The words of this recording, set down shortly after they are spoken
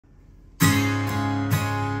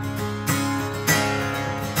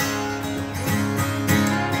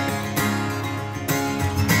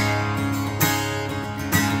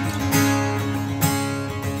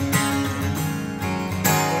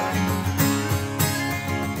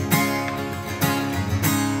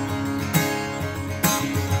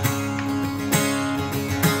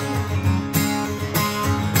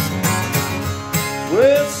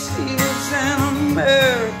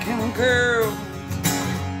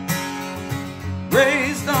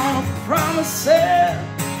raised on promises.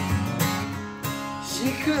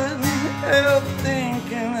 She couldn't help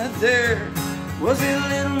thinking that there was a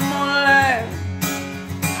little more life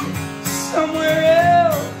somewhere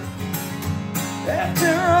else.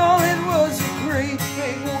 After all, it was a great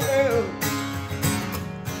big world,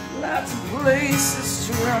 lots of places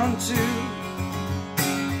to run to.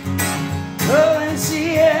 Oh, and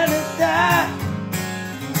she had to die,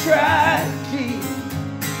 try to keep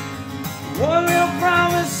one little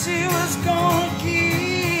promise she was gonna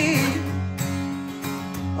keep.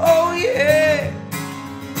 Oh yeah,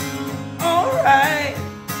 alright,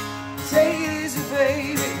 take it easy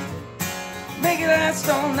baby, make it last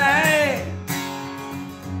all night.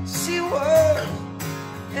 She was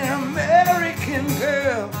an American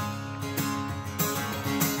girl.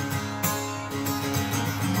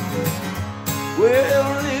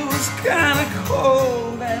 Well, it was kinda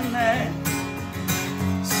cold that night.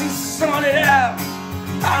 She sorted out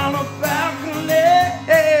on a balcony.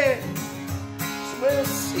 Well,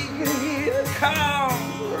 she could hear the car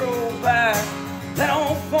roll by. That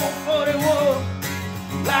old 441,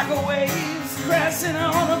 like a waves crashing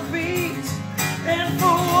on a beach. And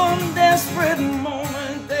for one desperate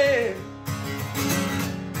moment there,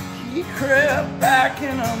 he crept back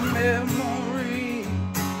in a memory.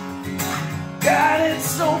 God, it's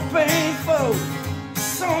so painful,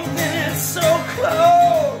 something that's so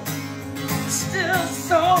close.